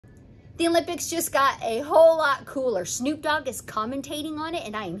The Olympics just got a whole lot cooler. Snoop Dogg is commentating on it,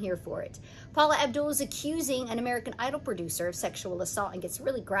 and I am here for it. Paula Abdul is accusing an American Idol producer of sexual assault and gets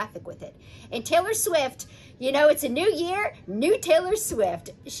really graphic with it. And Taylor Swift, you know, it's a new year, new Taylor Swift.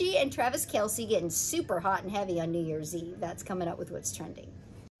 She and Travis Kelce getting super hot and heavy on New Year's Eve. That's coming up with what's trending.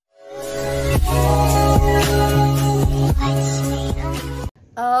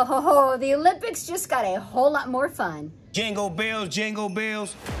 Oh, the Olympics just got a whole lot more fun. Jingle bells, jingle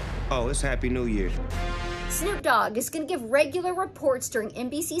bells. Oh, it's Happy New Year. Snoop Dogg is going to give regular reports during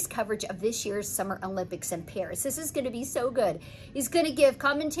NBC's coverage of this year's Summer Olympics in Paris. This is going to be so good. He's going to give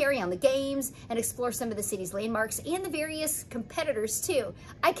commentary on the games and explore some of the city's landmarks and the various competitors too.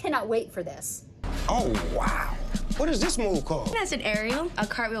 I cannot wait for this. Oh, wow. What is this move called? That's an aerial, a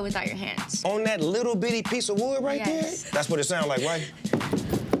cartwheel without your hands. On that little bitty piece of wood right there? That's what it sounds like, right?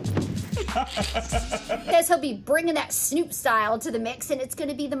 Says he'll be bringing that Snoop style to the mix, and it's going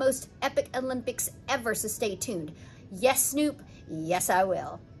to be the most epic Olympics ever, so stay tuned. Yes, Snoop, yes, I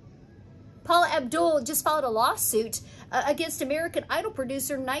will. Paula Abdul just filed a lawsuit against American Idol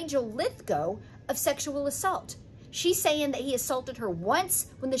producer Nigel Lythgoe of sexual assault. She's saying that he assaulted her once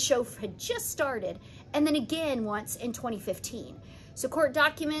when the show had just started, and then again once in 2015. So court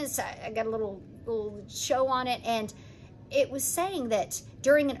documents, I got a little show on it, and it was saying that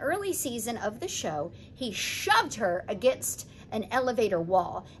during an early season of the show, he shoved her against an elevator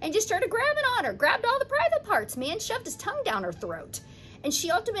wall and just started grabbing on her, grabbed all the private parts, man, shoved his tongue down her throat. And she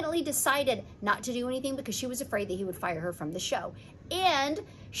ultimately decided not to do anything because she was afraid that he would fire her from the show. And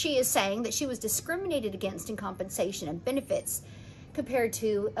she is saying that she was discriminated against in compensation and benefits compared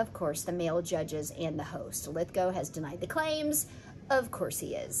to, of course, the male judges and the host. Lythgoe has denied the claims. Of course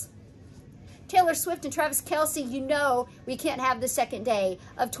he is. Taylor Swift and Travis Kelce, you know we can't have the second day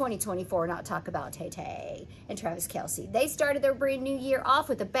of 2024 not talk about Tay-Tay and Travis Kelce. They started their brand new year off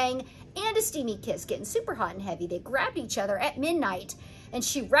with a bang and a steamy kiss, getting super hot and heavy. They grabbed each other at midnight, and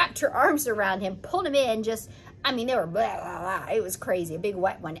she wrapped her arms around him, pulled him in, they were blah, blah, blah. It was crazy, a big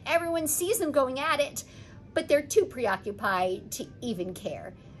wet one. Everyone sees them going at it, but they're too preoccupied to even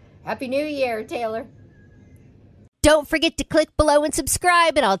care. Happy New Year, Taylor. Don't forget to click below and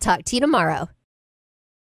subscribe, and I'll talk to you tomorrow.